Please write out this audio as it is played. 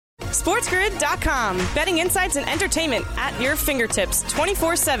SportsGrid.com. Betting insights and entertainment at your fingertips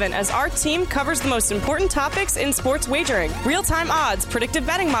 24/7 as our team covers the most important topics in sports wagering. Real-time odds, predictive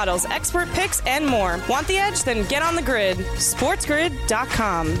betting models, expert picks, and more. Want the edge? Then get on the grid.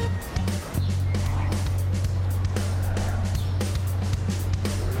 SportsGrid.com.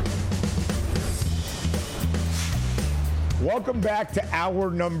 Welcome back to hour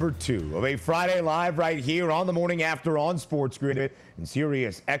number 2 of a Friday Live right here on the morning after on Sports Grid and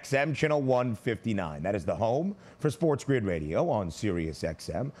Sirius XM channel 159. That is the home for Sports Grid Radio on Sirius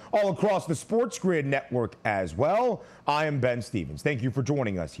XM, all across the Sports Grid network as well. I am Ben Stevens. Thank you for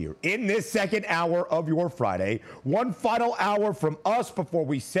joining us here in this second hour of your Friday. One final hour from us before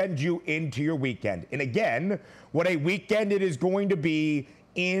we send you into your weekend. And again, what a weekend it is going to be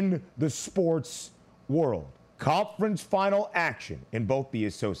in the sports world. Conference final action in both the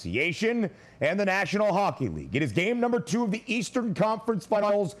Association and the National Hockey League. It is game number 2 of the Eastern Conference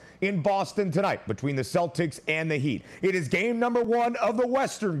Finals in Boston tonight between the Celtics and the Heat. It is game number 1 of the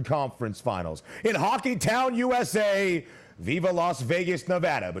Western Conference Finals in Hockeytown, USA. Viva Las Vegas,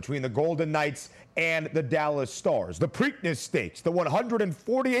 Nevada, between the Golden Knights and the Dallas Stars. The Preakness Stakes, the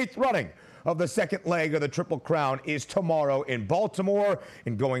 148th running of the second leg of the Triple Crown, is tomorrow in Baltimore,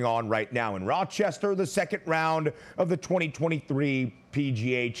 and going on right now in Rochester, the second round of the 2023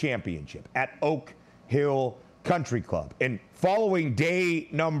 PGA Championship at Oak Hill Country Club. And following day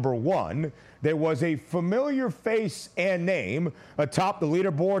number 1, there was a familiar face and name atop the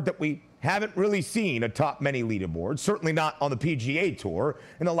leaderboard that we haven't really seen atop many leaderboards, certainly not on the PGA Tour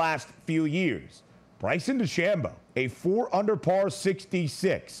in the last few years. Bryson DeChambeau, a 4 under par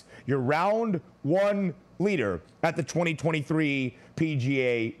 66, your round 1 leader at the 2023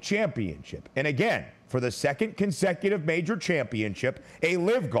 PGA Championship. And again, for the second consecutive major championship, a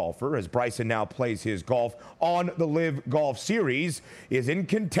LIV golfer, as Bryson now plays his golf on the LIV Golf Series, is in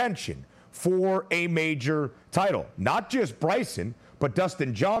contention for a major title. Not just Bryson, but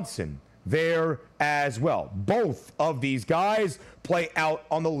Dustin Johnson there as well. Both of these guys play out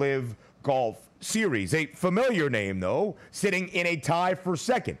on the LIV Golf Series. A familiar name, though, sitting in a tie for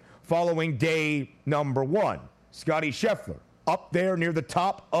second following day number 1. Scottie Scheffler up there near the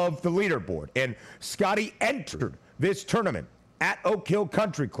top of the leaderboard. And Scottie entered this tournament at Oak Hill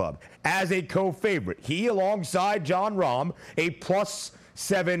Country Club as a co-favorite. He, alongside Jon Rahm, a plus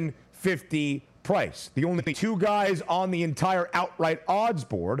 750 price. The only 2 guys on the entire outright odds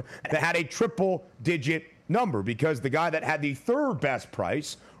board that had a triple-digit number, because the guy that had the third best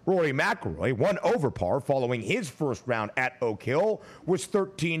price, Rory McIlroy, 1 over par following his first round at Oak Hill, was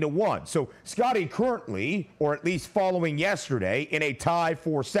 13-1. So Scottie currently, or at least following yesterday, in a tie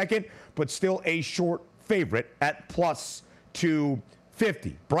for second, but still a short favorite at plus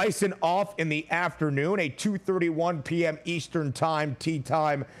 250. Bryson off in the afternoon, a 2:31 p.m. Eastern time tee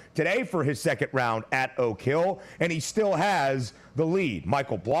time today for his second round at Oak Hill, and he still has the lead.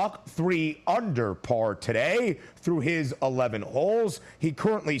 Michael Block, 3 under par today through his 11 holes. He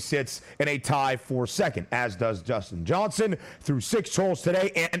currently sits in a tie for second, as does Dustin Johnson through 6 holes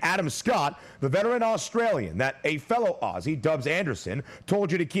today. And Adam Scott, the veteran Australian that a fellow Aussie, Dubs Anderson,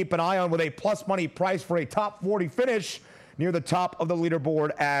 told you to keep an eye on with a plus money price for a top 40 finish near the top of the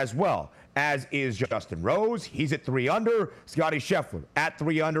leaderboard as well, as is Justin Rose. He's at 3 under. Scottie Scheffler at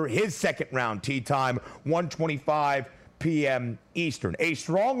 3 under. His second round tee time, 1:25 p.m. Eastern. A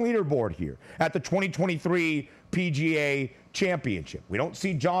strong leaderboard here at the 2023 PGA Championship. We don't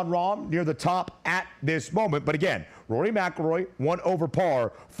see Jon Rahm near the top at this moment, but again, Rory McIlroy, 1 over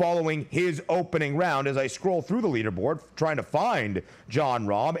par following his opening round. As I scroll through the leaderboard trying to find Jon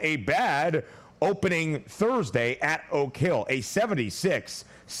Rahm, a bad opening Thursday at Oak Hill, a 76,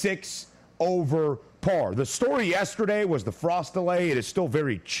 6 over par. The story yesterday was the frost delay. It is still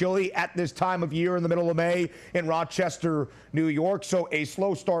very chilly at this time of year in the middle of May in Rochester, New York. So a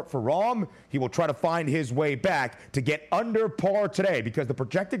slow start for Rahm. He will try to find his way back to get under par today, because the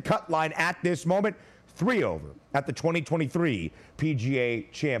projected cut line at this moment, 3 over at the 2023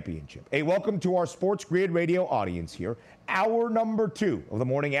 PGA Championship. A welcome to our Sports Grid Radio audience here. Hour number 2 of the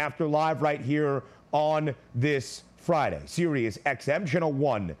morning after live right here on this Friday. Sirius XM channel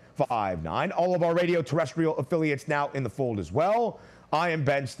 159. All of our radio terrestrial affiliates now in the fold as well. I am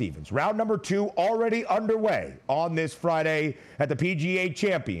Ben Stevens. Round number 2 already underway on this Friday at the PGA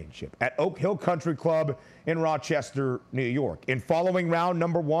Championship at Oak Hill Country Club in Rochester, New York. And following round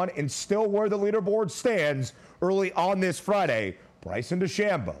number 1, and still where the leaderboard stands early on this Friday, Bryson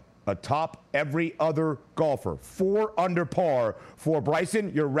DeChambeau atop every other golfer. 4 under par for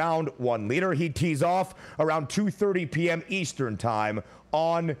Bryson, your round 1 leader. He tees off around 2:30 p.m. Eastern time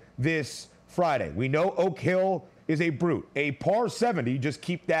on this Friday. We know Oak Hill is a brute. A par 70, just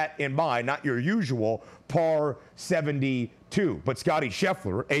keep that in mind, not your usual par 72. But Scotty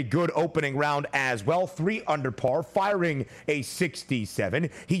Scheffler, a good opening round as well, 3 under par, firing a 67.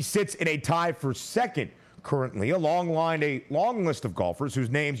 He sits in a tie for second currently, a long list of golfers whose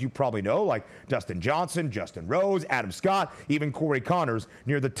names you probably know, like Dustin Johnson, Justin Rose, Adam Scott, even Corey Connors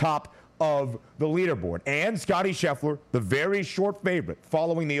near the top of the leaderboard. And Scotty Scheffler, the very short favorite,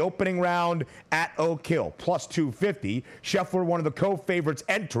 following the opening round at Oak Hill, plus 250. Scheffler, one of the co-favorites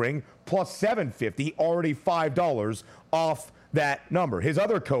entering, plus 750, already $5 off that number. His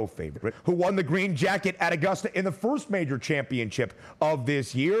other co-favorite, who won the green jacket at Augusta in the first major championship of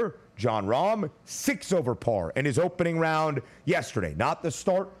this year, Jon Rahm, 6 over par in his opening round yesterday. Not the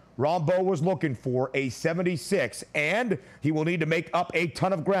start Rombo was looking for, a 76, and he will need to make up a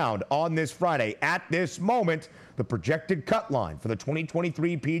ton of ground on this Friday. At this moment, the projected cut line for the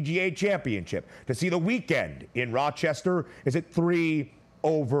 2023 PGA Championship to see the weekend in Rochester is at 3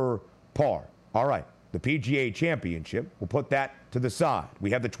 over par. All right, the PGA Championship, we'll put that to the side.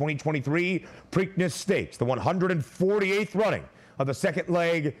 We have the 2023 Preakness Stakes, the 148th running of the second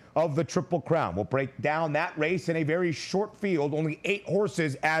leg of the Triple Crown. We'll break down that race in a very short field, only 8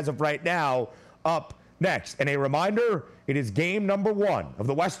 horses as of right now up next. And a reminder, it is game number 1 of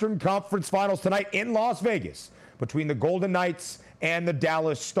the Western Conference Finals tonight in Las Vegas between the Golden Knights and the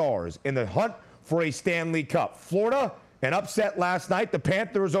Dallas Stars in the hunt for a Stanley Cup. Florida, an upset last night. The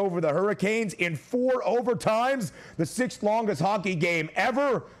Panthers over the Hurricanes in 4 overtimes, the 6th longest hockey game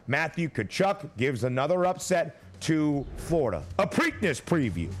ever. Matthew Tkachuk gives another upset to Florida. A Preakness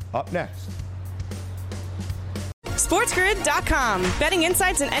preview up next. SportsGrid.com. Betting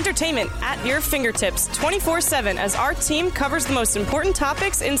insights and entertainment at your fingertips 24/7 as our team covers the most important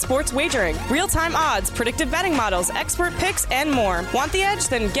topics in sports wagering. Real-time odds, predictive betting models, expert picks, and more. Want the edge?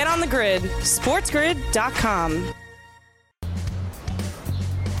 Then get on the grid. SportsGrid.com.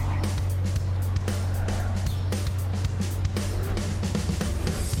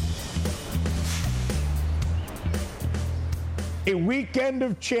 A weekend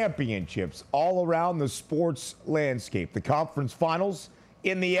of championships all around the sports landscape. The conference finals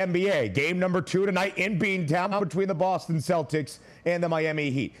in the NBA. Game number 2 tonight in Beantown between the Boston Celtics and the Miami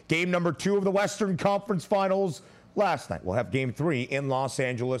Heat. Game number 2 of the Western Conference Finals last night. We'll have game 3 in Los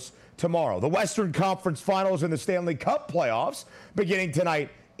Angeles tomorrow. The Western Conference Finals and the Stanley Cup playoffs beginning tonight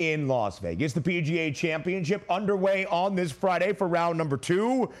in Las Vegas. The PGA Championship underway on this Friday for round number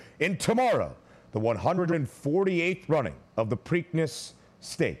 2. And tomorrow, the 148th running of the Preakness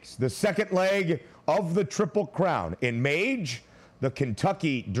Stakes. The second leg of the Triple Crown. In Mage, the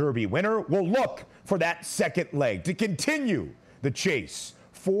Kentucky Derby winner will look for that second leg to continue the chase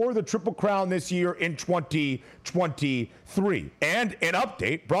for the Triple Crown this year in 2023. And an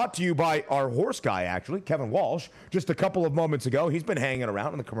update brought to you by our horse guy, actually, Kevin Walsh, just a couple of moments ago. He's been hanging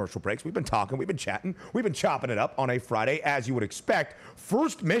around in the commercial breaks. We've been talking, we've been chatting, we've been chopping it up on a Friday, as you would expect.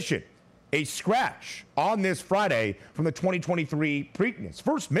 First mission, a scratch on this Friday from the 2023 Preakness.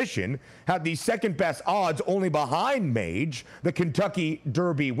 First Mission had the second best odds, only behind Mage, the Kentucky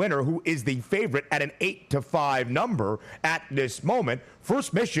Derby winner, who is the favorite at an 8-5 number at this moment.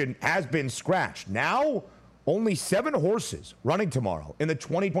 First Mission has been scratched. Now, only 7 horses running tomorrow in the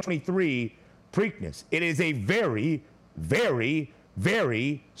 2023 Preakness. It is a very, very,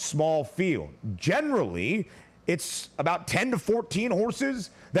 very small field. Generally, it's about 10 to 14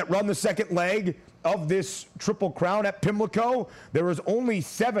 horses that run the second leg of this Triple Crown at Pimlico. There is only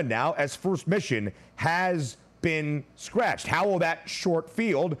 7 now, as First Mission has been scratched. How will that short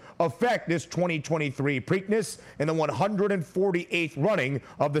field affect this 2023 Preakness and the 148th running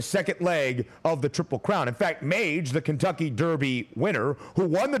of the second leg of the Triple Crown? In fact, Mage, the Kentucky Derby winner, who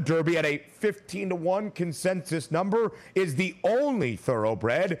won the Derby at a 15-1 consensus number, is the only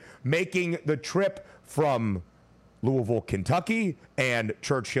thoroughbred making the trip from Louisville, Kentucky, and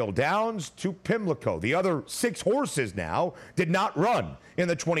Churchill Downs to Pimlico. The other 6 horses now did not run in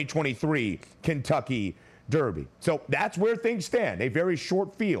the 2023 Kentucky Derby. So that's where things stand. A very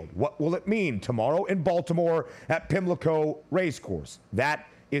short field. What will it mean tomorrow in Baltimore at Pimlico Racecourse? That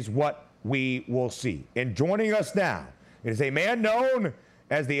is what we will see. And joining us now is a man known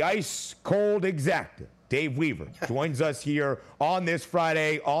as the Ice Cold Exacta. Dave Weaver joins us here on this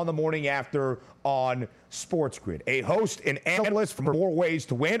Friday, on the morning after, on Sports Grid. A host and analyst for More Ways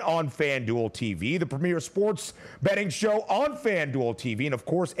to Win on FanDuel TV, the premier sports betting show on FanDuel TV, and of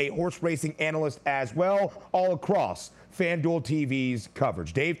course, a horse racing analyst as well, all across FanDuel TV's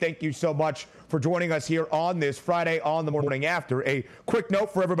coverage. Dave, thank you so much for joining us here on this Friday on the morning after. A quick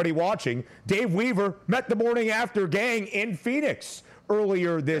note for everybody watching, Dave Weaver met the morning after gang in Phoenix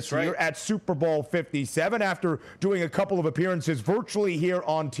earlier this year at Super Bowl 57 after doing a couple of appearances virtually here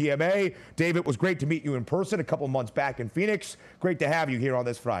on TMA. Dave, it was great to meet you in person a couple months back in Phoenix. Great to have you here on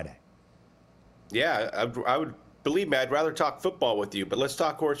this Friday. Yeah, I would believe me, I'd rather talk football with you, but let's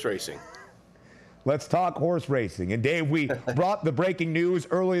talk horse racing. Let's talk horse racing. And Dave, we brought the breaking news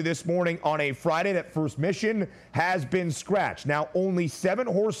earlier this morning on a Friday that First Mission has been scratched. Now, only 7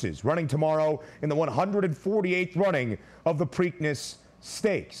 horses running tomorrow in the 148th running of the Preakness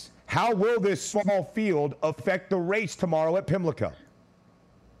Stakes. How will this small field affect the race tomorrow at Pimlico?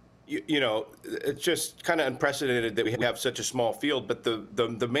 You know, it's just kind of unprecedented that we have such a small field. But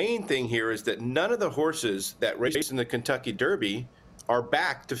the main thing here is that none of the horses that race in the Kentucky Derby are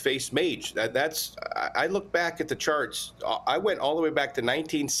back to face Mage. I look back at the charts. I went all the way back to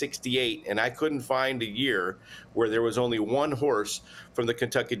 1968, and I couldn't find a year where there was only one horse from the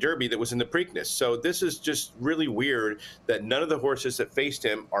Kentucky Derby that was in the Preakness. So this is just really weird that none of the horses that faced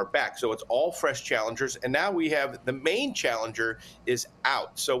him are back. So it's all fresh challengers, and now we have the main challenger is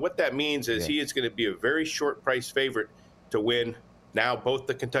out. So what that means is he is going to be a very short price favorite to win now both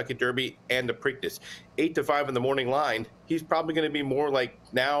the Kentucky Derby and the Preakness. 8 to 5 in the morning line, he's probably going to be more like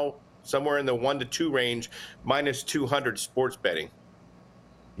now somewhere in the 1 to 2 range, minus 200 sports betting.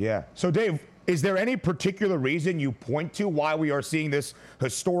 Yeah. So, Dave, is there any particular reason you point to why we are seeing this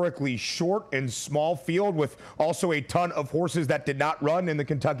historically short and small field with also a ton of horses that did not run in the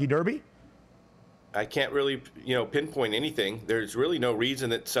Kentucky Derby? I can't really, pinpoint anything. There's really no reason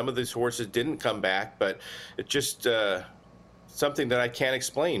that some of these horses didn't come back, but it just something that I can't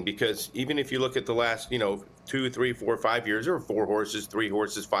explain, because even if you look at the last, 2, 3, 4, 5 years, there were 4 horses, 3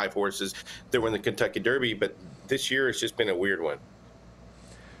 horses, 5 horses that were in the Kentucky Derby, but this year it's just been a weird one.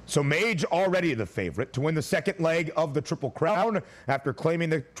 So Mage already the favorite to win the second leg of the Triple Crown after claiming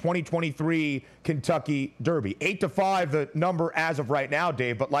the 2023 Kentucky Derby. 8 to 5, the number as of right now,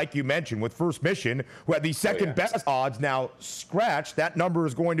 Dave. But like you mentioned, with First Mission, who had the second best odds, now scratched, that number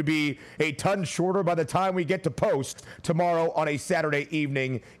is going to be a ton shorter by the time we get to post tomorrow on a Saturday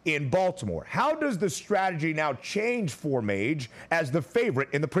evening in Baltimore. How does the strategy now change for Mage as the favorite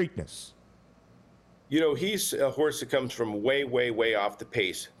in the Preakness? He's a horse that comes from way, way, way off the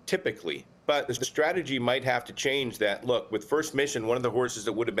pace, typically. But the strategy might have to change that. Look, with First Mission, one of the horses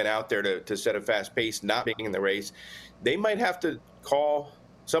that would have been out there to set a fast pace, not being in the race, they might have to call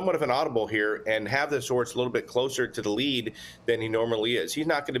somewhat of an audible here and have this horse a little bit closer to the lead than he normally is. He's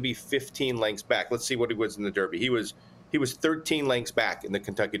not going to be 15 lengths back. Let's see what he was in the Derby. He was 13 lengths back in the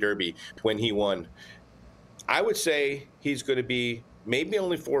Kentucky Derby when he won. I would say he's going to be maybe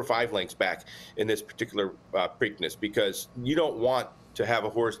only 4 or 5 lengths back in this particular Preakness, because you don't want to have a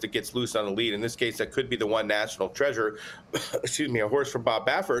horse that gets loose on the lead. In this case, that could be the one National Treasure, a horse from Bob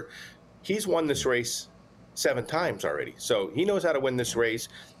Baffert. He's won this race 7 times already. So he knows how to win this race.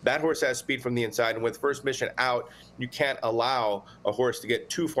 That horse has speed from the inside, and with First Mission out, you can't allow a horse to get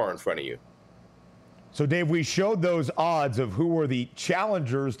too far in front of you. So, Dave, we showed those odds of who were the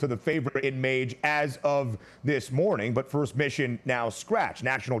challengers to the favorite in Mage as of this morning, but First Mission now scratched.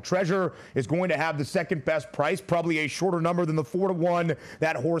 National Treasure is going to have the second best price, probably a shorter number than the 4 to 1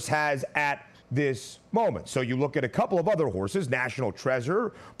 that horse has at this moment. So you look at a couple of other horses, National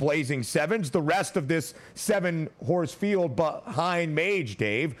Treasure, Blazing Sevens, the rest of this 7-horse field behind Mage,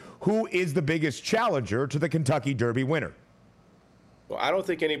 Dave. Who is the biggest challenger to the Kentucky Derby winner? Well, I don't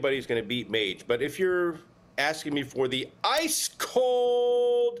think anybody's going to beat Mage, but if you're asking me for the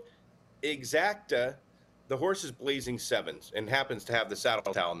ice-cold exacta, the horse is Blazing Sevens and happens to have the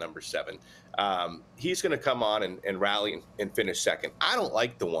saddle towel number 7. He's going to come on and rally and finish second. I don't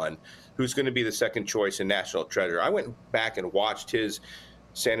like the one who's going to be the second choice in National Treasure. I went back and watched his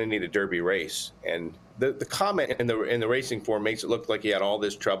Santa Anita Derby race, and the comment in the racing form makes it look like he had all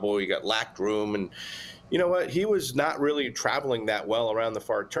this trouble. He got lacked room, and you know what? He was not really traveling that well around the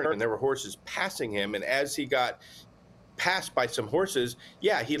far turn, and there were horses passing him. And as he got passed by some horses,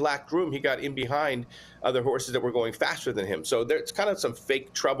 he lacked room. He got in behind other horses that were going faster than him. So there's kind of some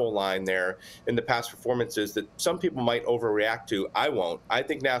fake trouble line there in the past performances that some people might overreact to. I won't. I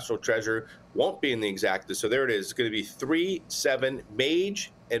think National Treasure won't be in the exacta. So there it is. It's going to be 3, 7,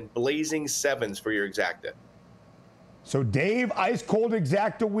 Mage, and Blazing Sevens for your exacta. So Dave Ice Cold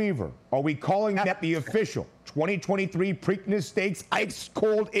Exacta Weaver, are we calling that the official 2023 Preakness Stakes Ice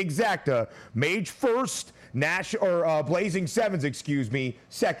Cold Exacta? Mage first, Blazing Sevens,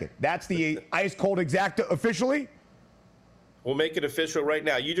 second. That's the Ice Cold Exacta officially? We'll make it official right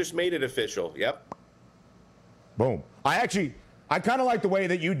now. You just made it official. Yep. Boom. I kind of like the way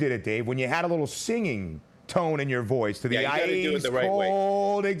that you did it, Dave, when you had a little singing tone in your voice to the Ice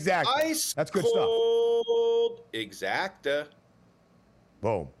Cold Exacta. Ice That's good stuff. Cold Exacta.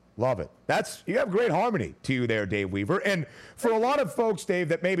 Boom. Love it. You have great harmony to you there, Dave Weaver. And for a lot of folks, Dave,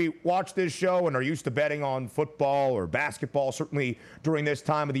 that maybe watch this show and are used to betting on football or basketball, certainly during this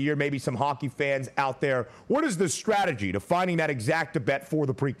time of the year, maybe some hockey fans out there, what is the strategy to finding that exacta bet for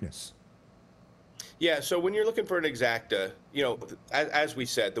the Preakness? Yeah, so when you're looking for an exacta, as we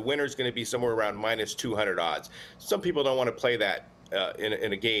said, the winner is going to be somewhere around minus 200 odds. Some people don't want to play that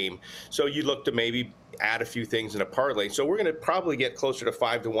in a game, so you look to maybe add a few things in a parlay. So we're going to probably get closer to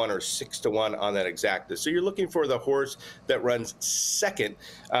 5-1 or 6-1 on that exacta. So you're looking for the horse that runs second.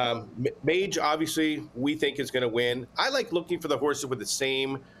 Mage, obviously, we think is going to win. I like looking for the horses with the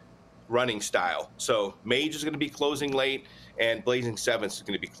same running style. So Mage is going to be closing late, and Blazing Sevens is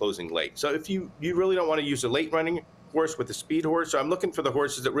going to be closing late. So if you really don't want to use a late running horse with a speed horse, so I'm looking for the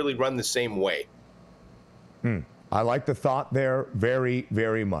horses that really run the same way. I like the thought there very,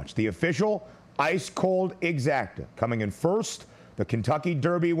 very much. The official ice cold exacta coming in first, the Kentucky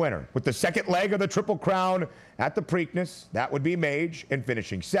Derby winner with the second leg of the Triple Crown at the Preakness. That would be Mage, and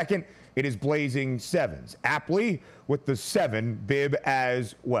finishing second, it is Blazing Sevens, aptly with the 7 bib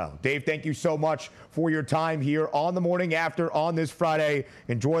as well. Dave, thank you so much for your time here on the morning after on this Friday.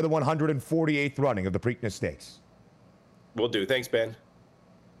 Enjoy the 148th running of the Preakness Stakes. Will do. Thanks, Ben.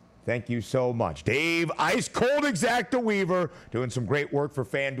 Thank you so much. Dave Ice Cold Exacta Weaver doing some great work for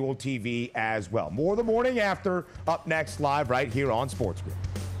FanDuel TV as well. More the morning after up next live right here on SportsGrid.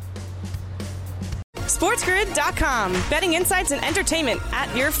 SportsGrid.com. Betting insights and entertainment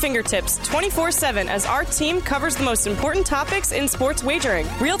at your fingertips 24/7 as our team covers the most important topics in sports wagering.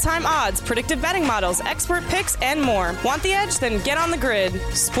 Real-time odds, predictive betting models, expert picks, and more. Want the edge? Then get on the grid.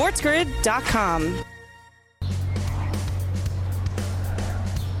 SportsGrid.com.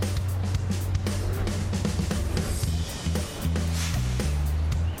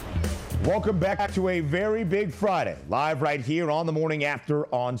 Welcome back to a very big Friday, live right here on the morning after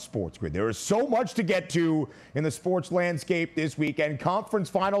on SportsGrid. There is so much to get to in the sports landscape this weekend. Conference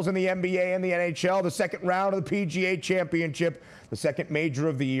finals in the NBA and the NHL, the second round of the PGA Championship, the second major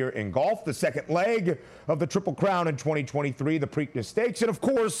of the year in golf, the second leg of the Triple Crown in 2023, the Preakness Stakes, and of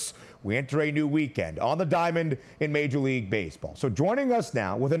course, we enter a new weekend on the diamond in Major League Baseball. So joining us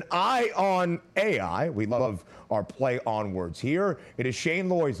now with an eye on AI, we love our play on words here, it is Shane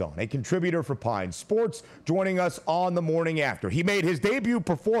Loizon, a contributor for Pine Sports, joining us on the morning after. He made his debut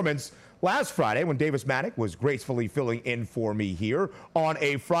performance last Friday when Davis Maddock was gracefully filling in for me here on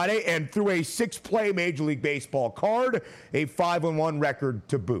a Friday, and through a 6-play Major League Baseball card, a 5-1 record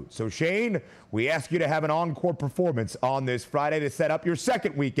to boot. So Shane, we ask you to have an encore performance on this Friday to set up your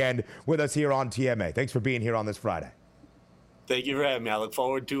second weekend with us here on TMA. Thanks for being here on this Friday. Thank you for having me. I look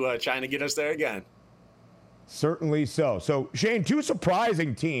forward to trying to get us there again. Certainly so. So, Shane, 2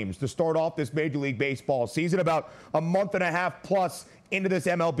 surprising teams to start off this Major League Baseball season, about a month and a half plus into this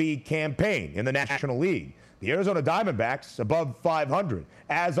MLB campaign in the National League. The Arizona Diamondbacks above 500,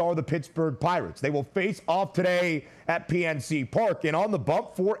 as are the Pittsburgh Pirates. They will face off today at PNC Park. And on the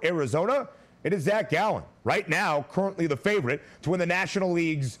bump for Arizona, it is Zach Gallen, right now currently the favorite to win the National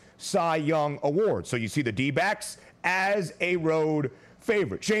League's Cy Young Award. So you see the D-backs as a road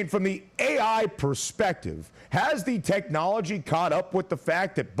favorite. Shane, from the AI perspective, has the technology caught up with the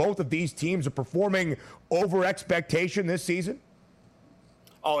fact that both of these teams are performing over expectation this season?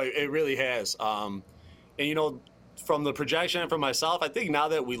 Oh, it really has. And, from the projection and from myself, I think now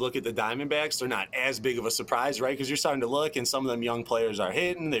that we look at the Diamondbacks, they're not as big of a surprise, right? Because you're starting to look, and some of them young players are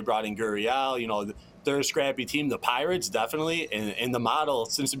hitting. They brought in Gurriel. They're a scrappy team. The Pirates, definitely. And the model,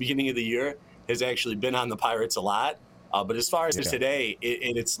 since the beginning of the year, has actually been on the Pirates a lot. But as far as today,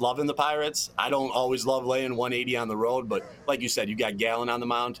 it's loving the Pirates. I don't always love laying 180 on the road, but like you said, you got Gallen on the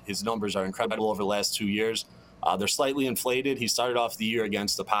mound. His numbers are incredible over the last 2 years. They're slightly inflated. He started off the year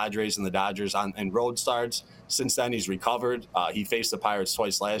against the Padres and the Dodgers in road starts. Since then, he's recovered. He faced the Pirates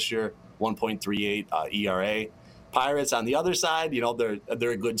twice last year, 1.38 ERA. Pirates on the other side,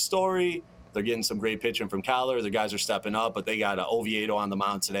 they're a good story. They're getting some great pitching from Kyler. The guys are stepping up, but they got Oviedo on the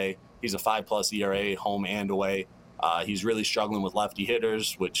mound today. He's a 5+ ERA, home and away. He's really struggling with lefty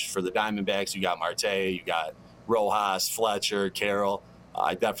hitters, which for the Diamondbacks, you got Marte, you got Rojas, Fletcher, Carroll.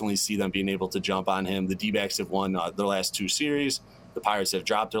 I definitely see them being able to jump on him. The D-backs have won their last 2 series. The Pirates have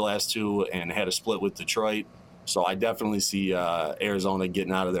dropped their last 2 and had a split with Detroit. So I definitely see Arizona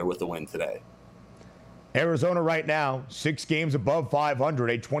getting out of there with a win today. Arizona right now, 6 games above 500,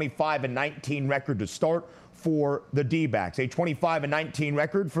 a 25-19 record to start for the D-backs, a 25-19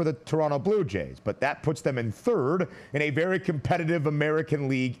 record for the Toronto Blue Jays. But that puts them in third in a very competitive American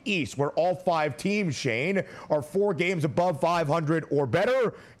League East, where all 5 teams, Shane, are 4 games above 500 or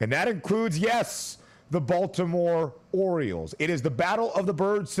better. And that includes, yes, the Baltimore Orioles. It is the Battle of the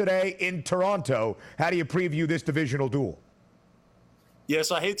Birds today in Toronto. How do you preview this divisional duel? Yeah,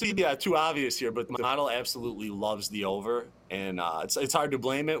 so I hate to be too obvious here, but the model absolutely loves the over, and it's hard to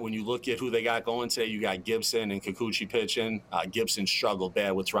blame it when you look at who they got going today. You got Gibson and Kikuchi pitching. Gibson struggled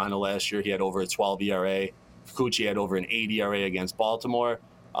bad with Toronto last year. He had over a 12 ERA. Kikuchi had over an 8 ERA against Baltimore.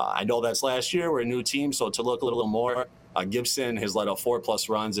 I know that's last year. We're a new team, so to look a little more, Gibson has let up 4+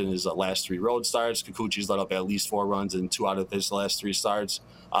 runs in his last 3 road starts. Kikuchi's let up at least 4 runs in 2 out of his last 3 starts.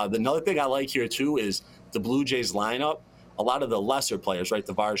 Another thing I like here, too, is the Blue Jays lineup. A lot of the lesser players, right,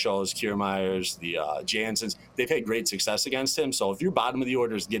 the Varshaws, Kiermaiers, the Jansens, they've had great success against him. So if your bottom of the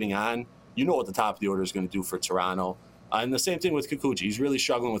order is getting on, you know what the top of the order is going to do for Toronto. And the same thing with Kikuchi. He's really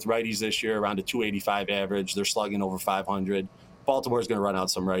struggling with righties this year, around a 285 average. They're slugging over 500. Baltimore's going to run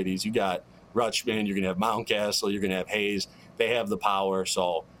out some righties. You got Rutschman, you're going to have Mountcastle, you're going to have Hayes. They have the power.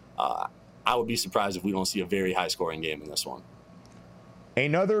 So I would be surprised if we don't see a very high-scoring game in this one.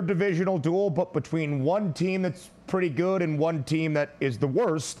 Another divisional duel, but between one team that's pretty good and one team that is the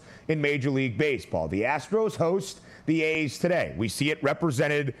worst in Major League Baseball. The Astros host the A's today. We see it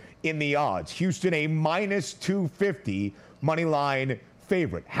represented in the odds. Houston, a -250 money line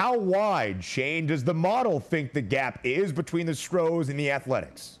favorite. How wide, Shane, does the model think the gap is between the Stros and the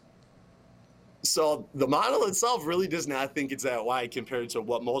Athletics? So the model itself really does not think it's that wide compared to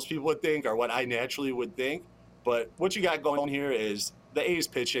what most people would think or what I naturally would think. But what you got going here is the A's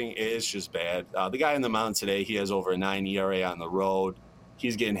pitching is just bad. The guy on the mound today, he has over a 9 ERA on the road.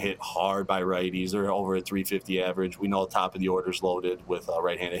 He's getting hit hard by righties. They're over a 350 average. We know the top of the order's loaded with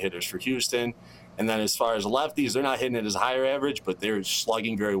right-handed hitters for Houston. And then as far as lefties, they're not hitting at his higher average, but they're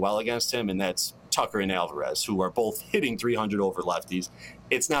slugging very well against him, and that's Tucker and Alvarez, who are both hitting 300 over lefties.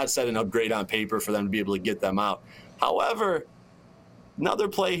 It's not setting up great on paper for them to be able to get them out. However, another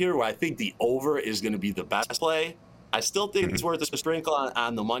play here where I think the over is going to be the best play. I still think it's worth a sprinkle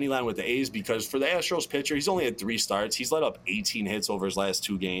on the money line with the A's because for the Astros pitcher, he's only had 3 starts. He's let up 18 hits over his last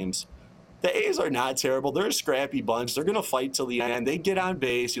 2 games. The A's are not terrible. They're a scrappy bunch. They're going to fight till the end. They get on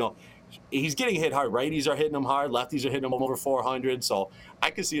base. You know, he's getting hit hard. Righties are hitting him hard. Lefties are hitting him over 400. So I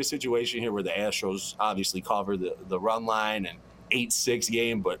could see a situation here where the Astros obviously cover the run line and 8-6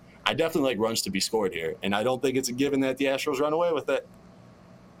 game, but I definitely like runs to be scored here. And I don't think it's a given that the Astros run away with it.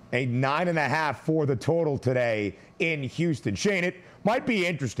 A 9.5 for the total today in Houston. Shane, it might be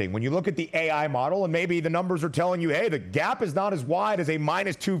interesting when you look at the AI model and maybe the numbers are telling you, hey, the gap is not as wide as a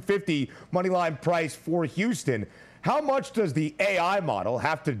 -250 money line price for Houston. How much does the AI model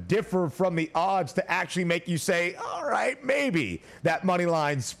have to differ from the odds to actually make you say, all right, maybe that money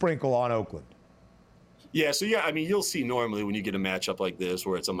line sprinkle on Oakland? Yeah, so yeah, I mean, you'll see normally when you get a matchup like this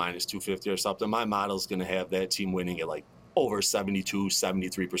where it's a -250 or something, my model's going to have that team winning at like over 72,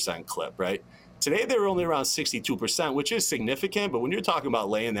 73% clip, right? Today, they were only around 62%, which is significant. But when you're talking about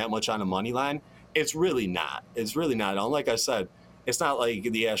laying that much on a money line, it's really not. It's really not. And like I said, it's not like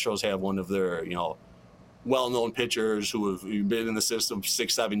the Astros have one of their, well-known pitchers who have been in the system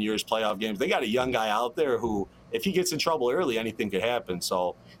 6-7 years, playoff games. They got a young guy out there who, if he gets in trouble early, anything could happen.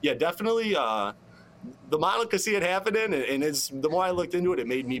 So, yeah, definitely the model could see it happening. And the more I looked into it, it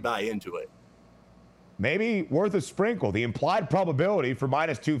made me buy into it. Maybe worth a sprinkle. The implied probability for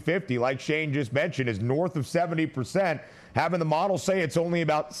 -250, like Shane just mentioned, is north of 70%. Having the model say it's only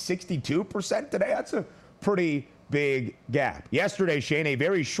about 62% today, that's a pretty big gap. Yesterday, Shane, a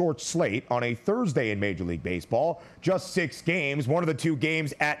very short slate on a Thursday in Major League Baseball. Just 6 games, one of the 2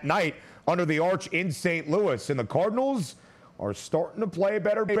 games at night under the arch in St. Louis. And the Cardinals are starting to play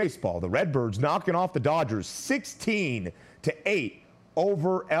better baseball. The Redbirds knocking off the Dodgers 16-8.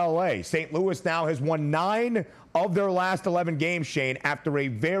 Over L.A. St. Louis now has won 9 of their last 11 games, Shane, after a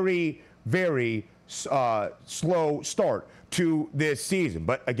very, very slow start to this season.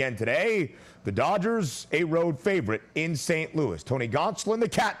 But again today, the Dodgers, a road favorite in St. Louis. Tony Gonsolin, the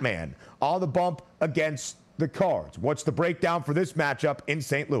Catman, on the bump against the Cards. What's the breakdown for this matchup in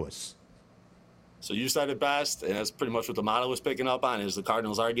St. Louis? So you said it best, and that's pretty much what the model was picking up on, is the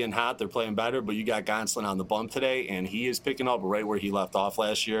Cardinals are getting hot. They're playing better, but you got Gonsolin on the bump today, and he is picking up right where he left off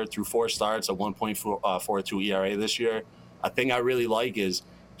last year through 4 starts, a 1.42 ERA this year. A thing I really like is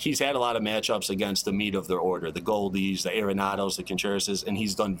he's had a lot of matchups against the meat of their order, the Goldies, the Arenados, the Concherases, and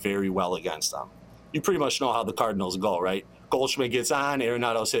he's done very well against them. You pretty much know how the Cardinals go, right? Goldschmidt gets on,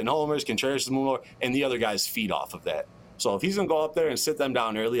 Arenado's hitting homers, Contreras is moving over, and the other guys feed off of that. So if he's going to go up there and sit them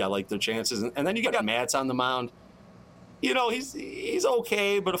down early, I like their chances. And then you got Matz on the mound. He's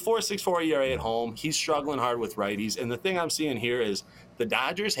okay, but a 4.64 ERA at home. He's struggling hard with righties. And the thing I'm seeing here is the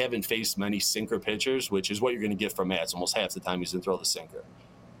Dodgers haven't faced many sinker pitchers, which is what you're going to get from Matz almost half the time he's going to throw the sinker.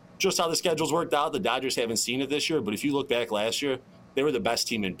 just how the schedule's worked out, the Dodgers haven't seen it this year. But if you look back last year, they were the best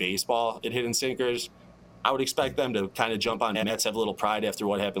team in baseball at hitting sinkers. I would expect them to kind of jump on. Mets have a little pride after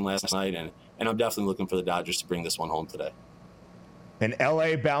what happened last night, and I'm definitely looking for the Dodgers to bring this one home today. An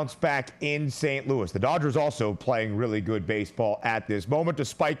LA bounce back in St. Louis. The Dodgers also playing really good baseball at this moment,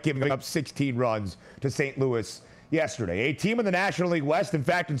 despite giving up 16 runs to St. Louis yesterday. A team in the National League West, in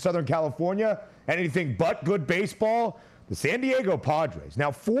fact, in Southern California, anything but good baseball. The San Diego Padres,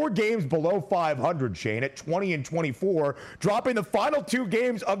 now 4 games below 500, Shane, at 20-24, dropping the final 2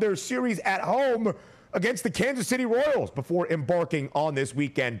 games of their series at home against the Kansas City Royals before embarking on this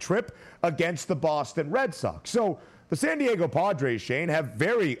weekend trip against the Boston Red Sox. So the San Diego Padres, Shane, have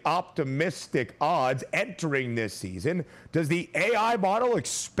very optimistic odds entering this season. Does the AI model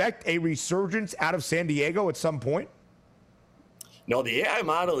expect a resurgence out of San Diego at some point? No, the AI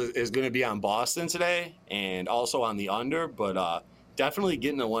model is going to be on Boston today and also on the under, but definitely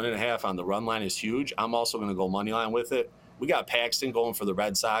getting a 1.5 on the run line is huge. I'm also going to go money line with it. We got Paxton going for the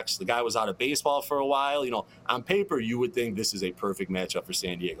Red Sox. The guy was out of baseball for a while. You know, on paper, you would think this is a perfect matchup for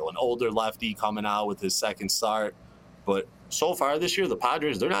San Diego. An older lefty coming out with his second start. But so far this year, the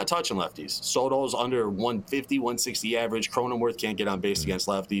Padres, they're not touching lefties. Soto's under 150, 160 average. Cronenworth can't get on base against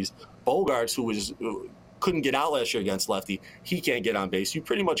lefties. Bogarts, who couldn't get out last year against lefty, he can't get on base. You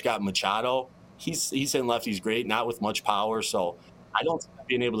pretty much got Machado. He's hitting lefties great, not with much power. So I don't think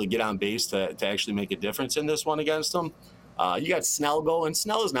being able to get on base to actually make a difference in this one against them. You got Snell going.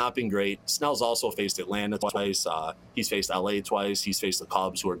 Snell has not been great. Snell's also faced Atlanta twice. He's faced LA twice. He's faced the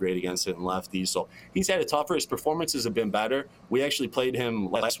Cubs, who are great against hitting lefties. So he's had it tougher. His performances have been better. We actually played him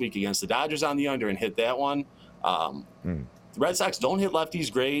last week against the Dodgers on the under and hit that one. The Red Sox don't hit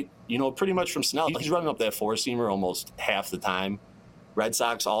lefties great. You know, pretty much from Snell, he's running up that 4-seamer almost half the time. Red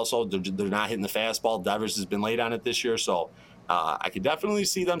Sox also, they're not hitting the fastball. Devers has been late on it this year. So I could definitely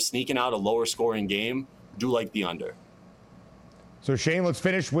see them sneaking out a lower scoring game. Do like the under. So, Shane, let's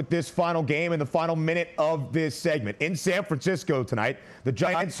finish with this final game in the final minute of this segment. In San Francisco tonight, the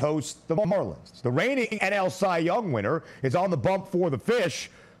Giants host the Marlins. The reigning NL Cy Young winner is on the bump for the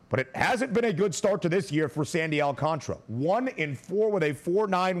Fish, but it hasn't been a good start to this year for Sandy Alcantara. 1-4 with a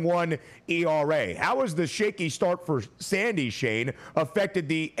 4.91 ERA. How has the shaky start for Sandy, Shane, affected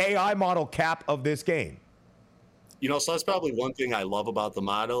the AI model cap of this game? You know, so that's probably one thing I love about the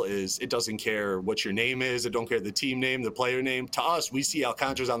model is it doesn't care what your name is. It don't care the team name, the player name. To us, we see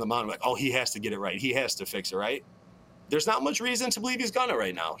Alcantara's on the mound. Like, oh, he has to get it right. He has to fix it right. There's not much reason to believe he's gonna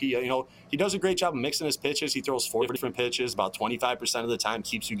right now. He does a great job of mixing his pitches. He throws 4 different pitches, about 25% of the time,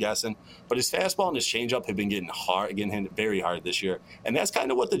 keeps you guessing. But his fastball and his changeup have been getting hit very hard this year. And that's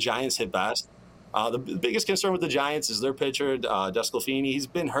kind of what the Giants hit best. The biggest concern with the Giants is their pitcher, Desclafini. He's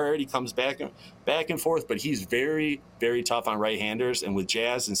been hurt. He comes back and forth, but he's very, very tough on right-handers. And with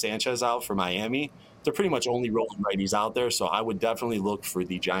Jazz and Sanchez out for Miami, they're pretty much only rolling righties out there. So I would definitely look for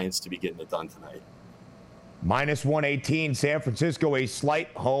the Giants to be getting it done tonight. Minus 118, San Francisco, a slight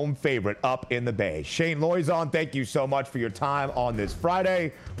home favorite up in the Bay. Shane Loizon, thank you so much for your time on this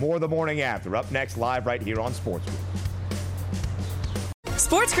Friday. More the morning after. Up next, live right here on SportsGrid.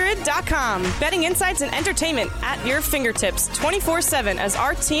 SportsGrid.com. Betting insights and entertainment at your fingertips 24/7 as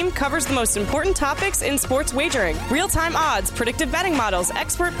our team covers the most important topics in sports wagering. Real-time odds, predictive betting models,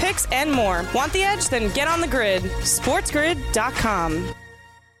 expert picks, and more. Want the edge? Then get on the grid. SportsGrid.com.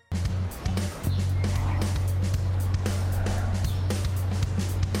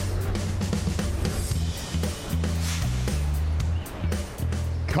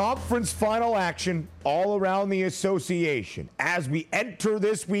 Conference final action all around the association as we enter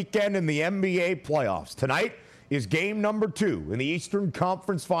this weekend in the NBA playoffs. Tonight is game number 2 in the Eastern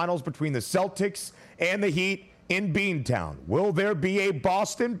Conference Finals between the Celtics and the Heat in Beantown. Will there be a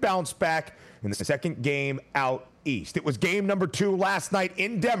Boston bounce back in the second game out east? It was game number 2 last night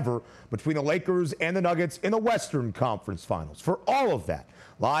in Denver between the Lakers and the Nuggets in the Western Conference Finals. For all of that,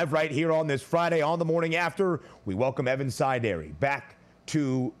 live right here on this Friday on the morning after, we welcome Evan Sidery back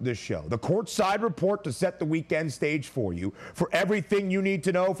to the show. The courtside report to set the weekend stage for you for everything you need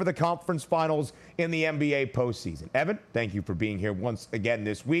to know for the conference finals in the NBA postseason. Evan, thank you for being here once again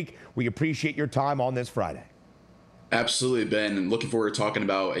this week. We appreciate your time on this Friday. Absolutely, Ben, and looking forward to talking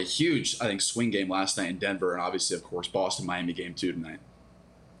about a huge, I think, swing game last night in Denver, and obviously, of course, Boston-Miami game 2 tonight.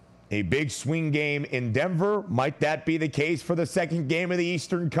 A big swing game in Denver. Might that be the case for the second game of the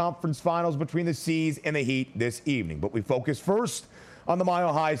Eastern Conference Finals between the C's and the Heat this evening? But we focus first on the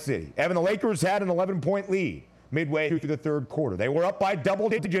Mile High City. Evan, the Lakers had an 11-point lead midway through the third quarter. They were up by double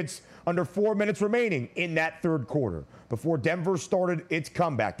digits under 4 minutes remaining in that third quarter before Denver started its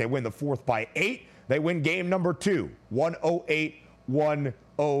comeback. They win the fourth by 8. They win game number 2, 108-109.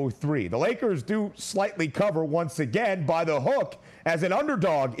 103. The Lakers do slightly cover once again by the hook as an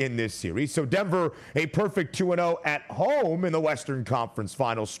underdog in this series. So Denver, a perfect 2-0 at home in the Western Conference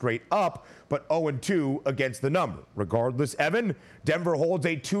Finals straight up, but 0-2 against the number. Regardless, Evan, Denver holds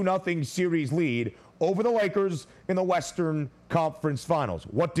a 2-0 series lead over the Lakers in the Western Conference Finals.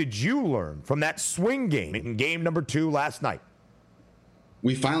 What did you learn from that swing game in game number 2 last night?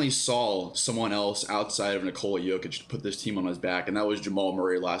 We finally saw someone else outside of Nikola Jokic put this team on his back, and that was Jamal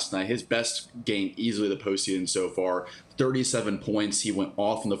Murray last night. His best game easily the postseason so far. 37 points. He went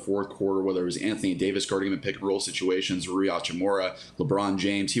off in the fourth quarter, whether it was Anthony Davis guarding him in pick-and-roll situations, Rui Hachimura, LeBron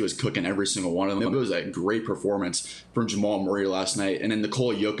James. He was cooking every single one of them. It was a great performance from Jamal Murray last night. And then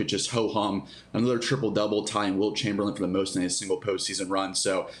Nikola Jokic just ho-hum another triple-double, tying Wilt Chamberlain for the most in a single postseason run.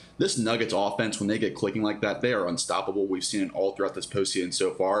 So this Nuggets offense, when they get clicking like that, they are unstoppable. We've seen it all throughout this postseason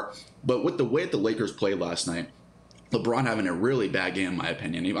so far. But with the way that the Lakers played last night, LeBron having a really bad game, in my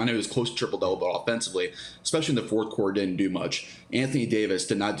opinion. I know he was close to triple-double, but offensively, especially in the fourth quarter, didn't do much. Anthony Davis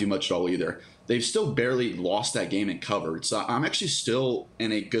did not do much at all either. They've still barely lost that game and covered. So I'm actually still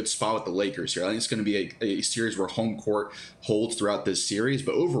in a good spot with the Lakers here. I think it's going to be a series where home court holds throughout this series.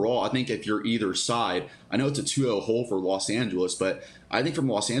 But overall, I think if you're either side, I know it's a 2-0 hole for Los Angeles, but I think from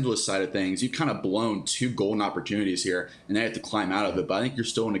Los Angeles side of things, you've kind of blown 2 golden opportunities here, and they have to climb out of it. But I think you're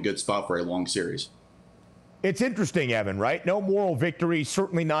still in a good spot for a long series. It's interesting, Evan, right? No moral victory,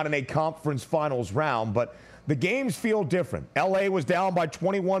 certainly not in a conference finals round, but the games feel different. LA was down by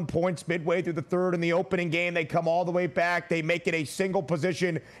 21 points midway through the third in the opening game. They come all the way back. They make it a single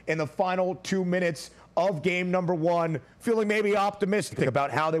position in the final 2 minutes of game number 1, feeling maybe optimistic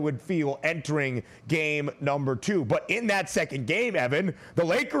about how they would feel entering game number 2. But in that second game, Evan, the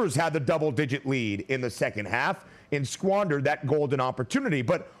Lakers had the double-digit lead in the second half and squandered that golden opportunity.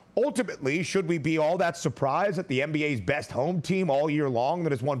 But ultimately, should we be all that surprised that the NBA's best home team all year long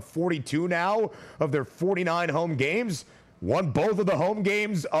that has won 42 now of their 49 home games, won both of the home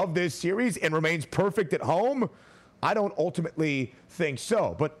games of this series and remains perfect at home? I don't ultimately think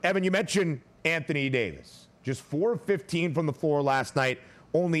so. But, Evan, you mentioned Anthony Davis. Just 4 of 15 from the floor last night,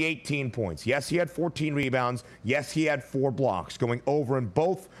 only 18 points. Yes, he had 14 rebounds. Yes, he had 4 blocks, going over in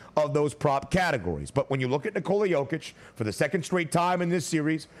both of those prop categories. But when you look at Nikola Jokic for the second straight time in this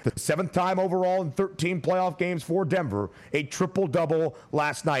series, the 7th time overall in 13 playoff games for Denver, a triple-double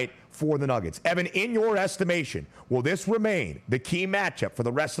last night for the Nuggets. Evan, in your estimation, will this remain the key matchup for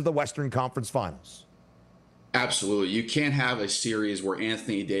the rest of the Western Conference Finals? Absolutely. You can't have a series where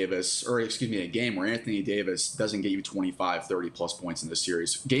Anthony Davis, or excuse me, a game where Anthony Davis doesn't get you 25, 30 plus points in this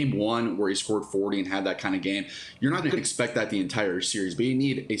series. Game 1, where he scored 40 and had that kind of game, you're not going to expect that the entire series, but you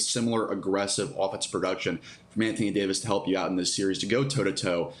need a similar aggressive offensive production from Anthony Davis to help you out in this series, to go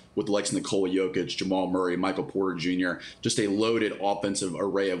toe-to-toe with the likes of Nikola Jokic, Jamal Murray, Michael Porter Jr., just a loaded offensive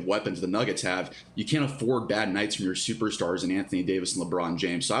array of weapons the Nuggets have. You can't afford bad nights from your superstars in Anthony Davis and LeBron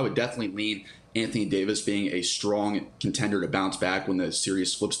James. So I would definitely lean Anthony Davis being a strong contender to bounce back when the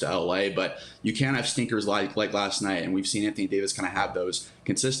series flips to LA, but you can't have stinkers like last night, and we've seen Anthony Davis kind of have those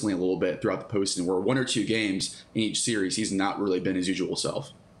consistently a little bit throughout the postseason, where 1 or 2 games in each series he's not really been his usual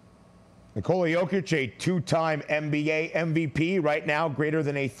self. Nikola Jokic, a 2-time NBA MVP, right now greater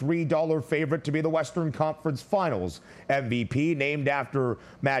than a $3 favorite to be the Western Conference Finals MVP, named after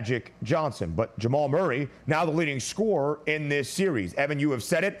Magic Johnson. But Jamal Murray, now the leading scorer in this series. Evan, you have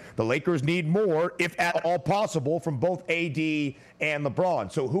said it. The Lakers need more, if at all possible, from both AD and LeBron.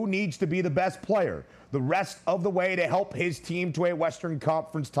 So who needs to be the best player the rest of the way to help his team to a Western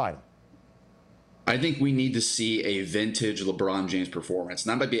Conference title? I think we need to see a vintage LeBron James performance.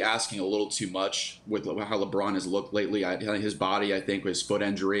 And I might be asking a little too much with how LeBron has looked lately. His body, I think, with his foot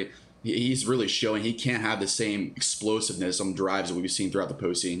injury, he's really showing he can't have the same explosiveness on drives that we've seen throughout the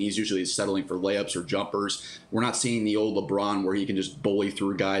postseason. He's usually settling for layups or jumpers. We're not seeing the old LeBron where he can just bully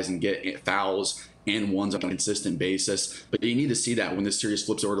through guys and get fouls and ones on a consistent basis. But you need to see that when this series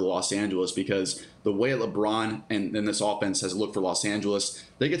flips over to Los Angeles, because the way LeBron and this offense has looked for Los Angeles,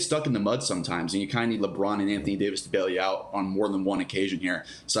 they get stuck in the mud sometimes, and you kind of need LeBron and Anthony Davis to bail you out on more than one occasion here.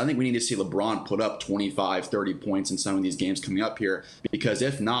 So I think we need to see LeBron put up 25, 30 points in some of these games coming up here, because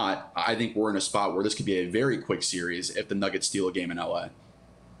if not, I think we're in a spot where this could be a very quick series if the Nuggets steal a game in LA.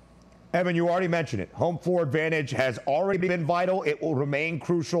 Evan, you already mentioned it. Home floor advantage has already been vital. It will remain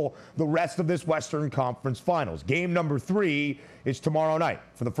crucial the rest of this Western Conference Finals. Game number 3 is tomorrow night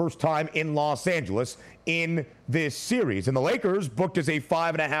for the first time in Los Angeles in this series. And the Lakers booked as a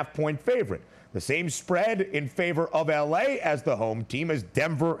 5.5-point favorite. The same spread in favor of LA as the home team as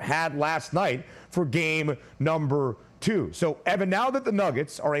Denver had last night for game number 2. So, Evan, now that the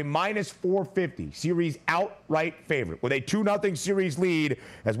Nuggets are a minus 450 series outright favorite with a 2-0 series lead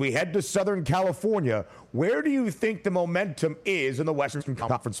as we head to Southern California, where do you think the momentum is in the Western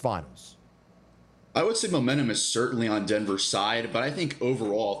Conference Finals? I would say momentum is certainly on Denver's side, but I think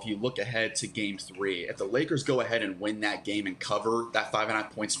overall, if you look ahead to Game 3, if the Lakers go ahead and win that game and cover that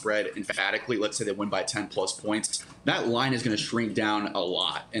 5.5-point spread emphatically, let's say they win by 10-plus points, that line is going to shrink down a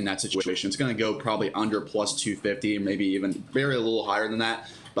lot in that situation. It's going to go probably under plus 250, maybe even very a little higher than that.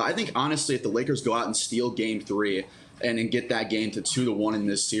 But I think, honestly, if the Lakers go out and steal Game 3 and get that game to 2-1 in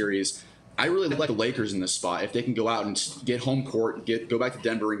this series, I really like the Lakers in this spot. If they can go out and get home court, go back to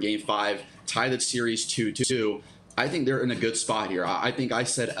Denver in Game 5, tie the series 2-2, I think they're in a good spot here. I think I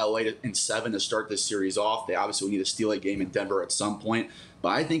said LA in 7 to start this series off. They obviously need to steal a game in Denver at some point. But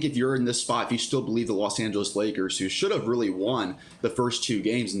I think if you're in this spot, if you still believe the Los Angeles Lakers, who should have really won the first 2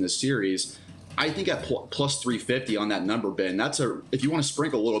 games in this series, I think at plus 350 on that number, Ben, if you want to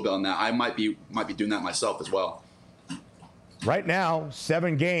sprinkle a little bit on that, I might be doing that myself as well. Right now,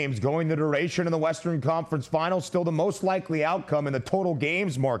 7 games going the duration in the Western Conference Finals. Still the most likely outcome in the total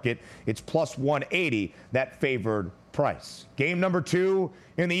games market. It's plus 180, that favored price. Game number 2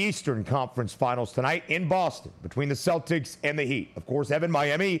 in the Eastern Conference Finals tonight in Boston between the Celtics and the Heat. Of course, Evan,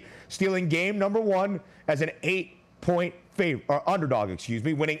 Miami stealing game number 1 as an 8-point underdog,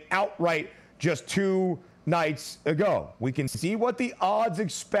 winning outright just 2 nights ago. We can see what the odds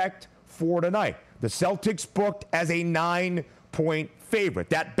expect for tonight. The Celtics booked as a 9-point favorite.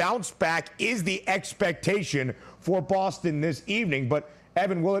 That bounce back is the expectation for Boston this evening. But,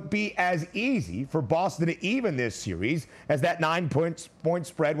 Evan, will it be as easy for Boston to even this series as that 9-point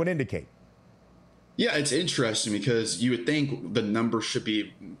spread would indicate? Yeah, it's interesting because you would think the number should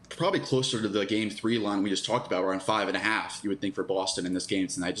be probably closer to the Game 3 line we just talked about, around 5.5, you would think, for Boston in this game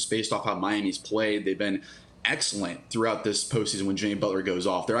tonight, just based off how Miami's played. They've been excellent throughout this postseason when Jimmy Butler goes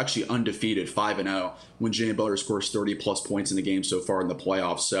off. They're actually undefeated 5-0 when Jimmy Butler scores 30-plus points in the game so far in the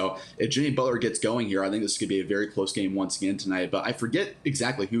playoffs. So if Jimmy Butler gets going here, I think this could be a very close game once again tonight. But I forget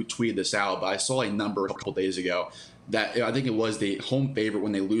exactly who tweeted this out, but I saw a number a couple days ago that I think it was the home favorite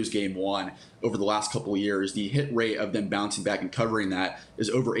when they lose Game 1 over the last couple of years. The hit rate of them bouncing back and covering that is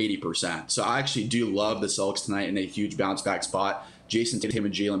over 80%. So I actually do love the Celtics tonight in a huge bounce back spot. Jason Tatum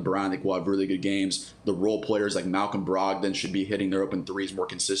and Jaylen Brown, I think, will have really good games. The role players like Malcolm Brogdon should be hitting their open threes more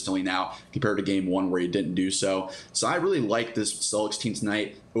consistently now compared to Game 1 where he didn't do so. So I really like this Celtics team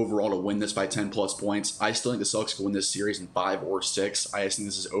tonight overall to win this by 10-plus points. I still think the Celtics can win this series in 5 or 6. I just think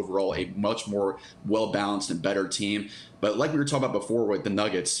this is overall a much more well-balanced and better team. But like we were talking about before with the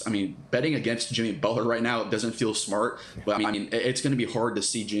Nuggets, I mean, betting against Jimmy Butler right now doesn't feel smart. But I mean, it's going to be hard to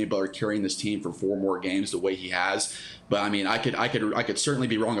see Jimmy Butler carrying this team for 4 more games the way he has. But I mean, I could certainly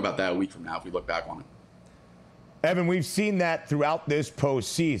be wrong about that a week from now if we look back on it. Evan, we've seen that throughout this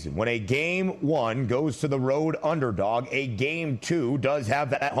postseason. When a Game 1 goes to the road underdog, a Game 2 does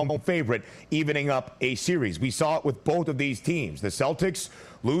have that home favorite evening up a series. We saw it with both of these teams. The Celtics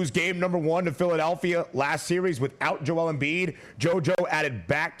lose Game number 1 to Philadelphia last series without Joel Embiid. JoJo added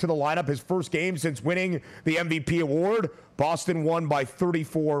back to the lineup his first game since winning the MVP award. Boston won by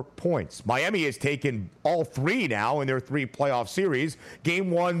 34 points. Miami has taken all 3 now in their 3 playoff series.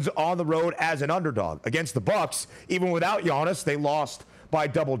 Game 1's on the road as an underdog. Against the Bucks, even without Giannis, they lost by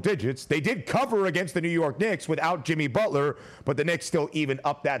double digits. They did cover against the New York Knicks without Jimmy Butler, but the Knicks still even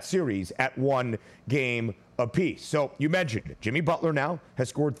up that series at 1 game apiece. So you mentioned it. Jimmy Butler now has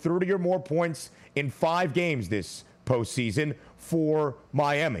scored 30 or more points in 5 games this postseason for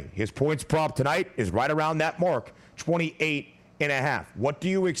Miami. His points prop tonight is right around that mark, 28.5. What do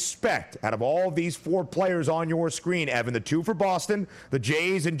you expect out of all of these 4 players on your screen, Evan? The 2 for Boston, the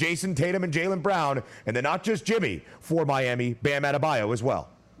Jays and Jason Tatum and Jaylen Brown, and then not just Jimmy for Miami, Bam Adebayo as well.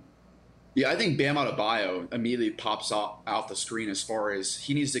 Yeah, I think Bam Adebayo immediately pops out the screen as far as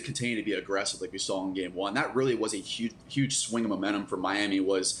he needs to continue to be aggressive like we saw in Game 1. That really was a huge swing of momentum for Miami.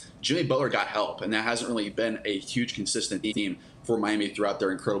 Was Jimmy Butler got help, and that hasn't really been a huge consistent theme for Miami throughout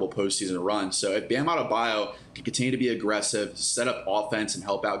their incredible postseason run. So if Bam Adebayo can continue to be aggressive, set up offense, and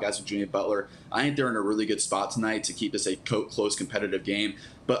help out guys with Jimmy Butler, I think they're in a really good spot tonight to keep this a close competitive game.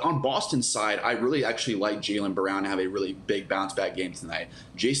 But on Boston's side, I really actually like Jaylen Brown to have a really big bounce-back game tonight.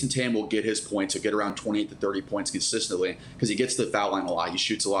 Jason Tatum will get his points. He'll get around 28 to 30 points consistently because he gets to the foul line a lot. He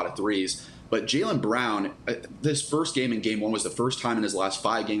shoots a lot of threes. But Jaylen Brown, this first game in Game 1 was the first time in his last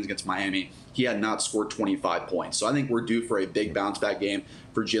 5 games against Miami he had not scored 25 points. So I think we're due for a big bounce-back game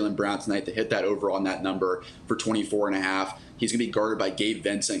for Jaylen Brown tonight to hit that over on that number for 24.5. He's going to be guarded by Gabe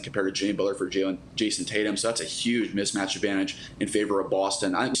Vincent compared to Jimmy Butler for Jason Tatum. So that's a huge mismatch advantage in favor of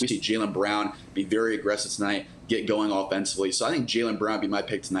Boston. I think we see Jaylen Brown be very aggressive tonight, get going offensively. So I think Jaylen Brown would be my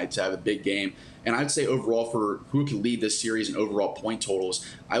pick tonight to have a big game. And I'd say overall for who can lead this series in overall point totals,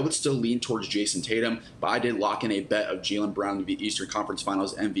 I would still lean towards Jason Tatum, but I did lock in a bet of Jaylen Brown to be Eastern Conference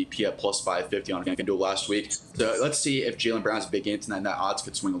Finals MVP at plus 550 on FanDuel last week. So let's see if Jaylen Brown has a big game tonight, and that odds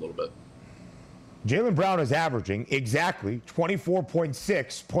could swing a little bit. Jaylen Brown is averaging exactly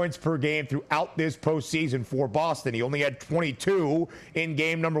 24.6 points per game throughout this postseason for Boston. He only had 22 in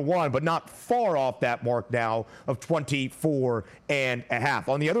game number 1, but not far off that mark now of 24 and a half.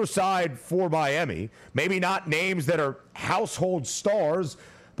 On the other side for Miami, maybe not names that are household stars,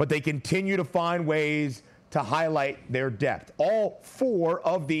 but they continue to find ways to highlight their depth. All 4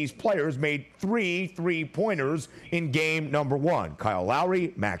 of these players made 3 3-pointers in game number 1. Kyle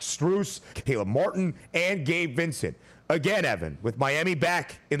Lowry, Max Strus, Caleb Martin, and Gabe Vincent. Again, Evan, with Miami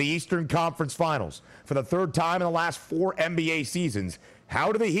back in the Eastern Conference Finals for the 3rd time in the last 4 NBA seasons,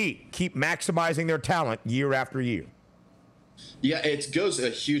 how do the Heat keep maximizing their talent year after year? Yeah, it goes a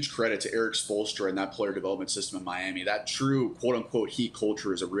huge credit to Eric Spoelstra and that player development system in Miami. That true quote-unquote Heat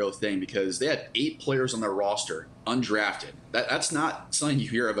culture is a real thing because they had 8 players on their roster, undrafted. That's not something you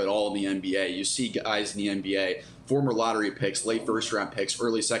hear of at all in the NBA. You see guys in the NBA, former lottery picks, late first-round picks,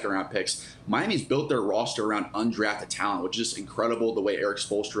 early second-round picks. Miami's built their roster around undrafted talent, which is incredible the way Eric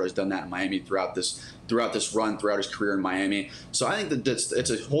Spoelstra has done that in Miami throughout this run, throughout his career in Miami. So I think that it's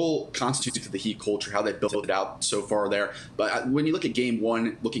a whole constitution to the Heat culture, how they built it out so far there. But when you look at game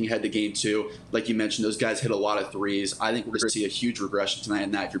 1, looking ahead to game 2, like you mentioned, those guys hit a lot of threes. I think we're going to see a huge regression tonight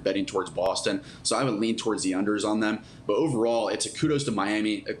in that if you're betting towards Boston. So I would lean towards the unders on them. But overall, it's a kudos to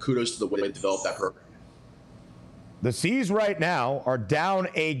Miami, a kudos to the way they developed that program. The C's right now are down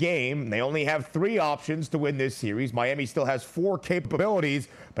a game. They only have 3 options to win this series. Miami still has 4 capabilities,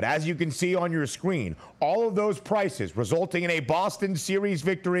 but as you can see on your screen, all of those prices resulting in a Boston series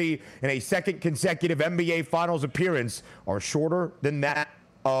victory and a 2nd consecutive NBA Finals appearance are shorter than that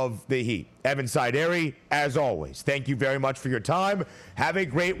of the Heat. Evan Sidery, as always, thank you very much for your time. Have a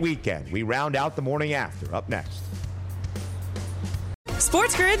great weekend. We round out the morning after. Up next.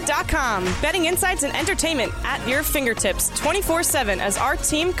 SportsGrid.com. Betting insights and entertainment at your fingertips 24/7 as our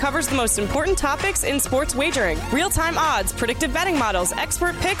team covers the most important topics in sports wagering. Real-time odds, predictive betting models,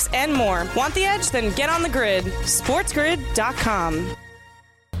 expert picks, and more. Want the edge? Then get on the grid. SportsGrid.com.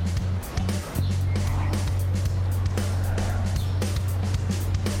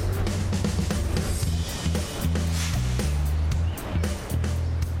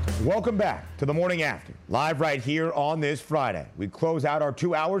 Welcome back to the morning after, live right here on this Friday. We close out our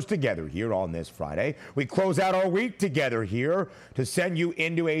 2 hours together here on this Friday. We close out our week together here to send you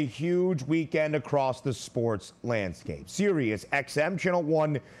into a huge weekend across the sports landscape. Sirius XM Channel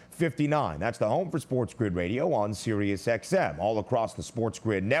 159. That's the home for Sports Grid Radio on Sirius XM, all across the Sports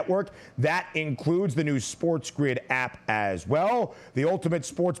Grid network. That includes the new Sports Grid app as well. The ultimate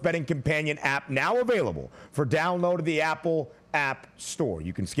sports betting companion app now available for download of the Apple App Store.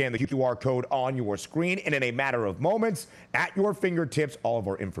 You can scan the QR code on your screen, and in a matter of moments, at your fingertips, all of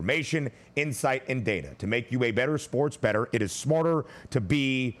our information, insight, and data to make you a better sports bettor. It is smarter to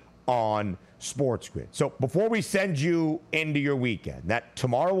be on Sports Grid. So before we send you into your weekend, that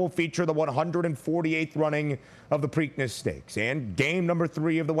tomorrow will feature the 148th running of the Preakness Stakes and game number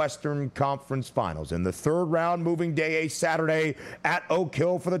 3 of the Western Conference Finals, and the 3rd round moving day, a Saturday at Oak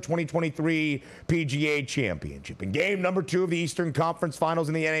Hill for the 2023 PGA Championship, and game number 2 of the Eastern Conference Finals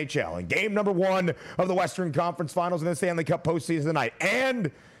in the NHL, and game number 1 of the Western Conference Finals in the Stanley Cup postseason tonight, and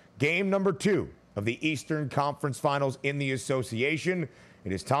game number 2 of the Eastern Conference Finals in the Association.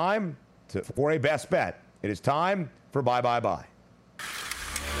 It is time for a best bet. It is time for Bye Bye Bye.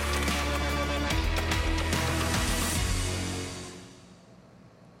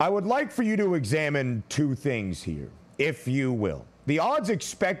 I would like for you to examine 2 things here, if you will. The odds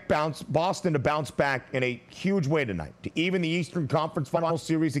expect Boston to bounce back in a huge way tonight to even the Eastern Conference Finals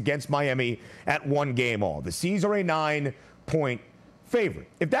series against Miami at 1 game all. The C's are a 9-point favorite.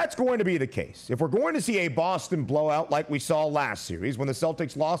 If that's going to be the case, if we're going to see a Boston blowout like we saw last series when the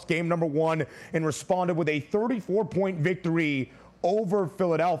Celtics lost game number 1 and responded with a 34-point victory over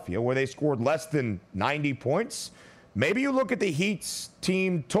Philadelphia where they scored less than 90 points, maybe you look at the Heat's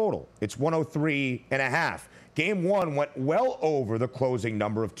team total. It's 103.5. Game 1 went well over the closing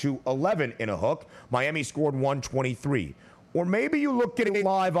number of 211 in a hook. Miami scored 123. Or maybe you look at a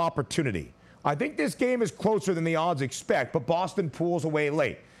live opportunity. I think this game is closer than the odds expect, but Boston pulls away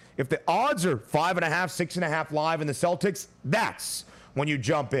late. If the odds are 5.5, 6.5 live in the Celtics, that's when you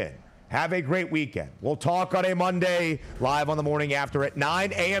jump in. Have a great weekend. We'll talk on a Monday, live on the morning after at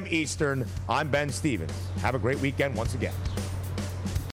 9 a.m. Eastern. I'm Ben Stevens. Have a great weekend once again.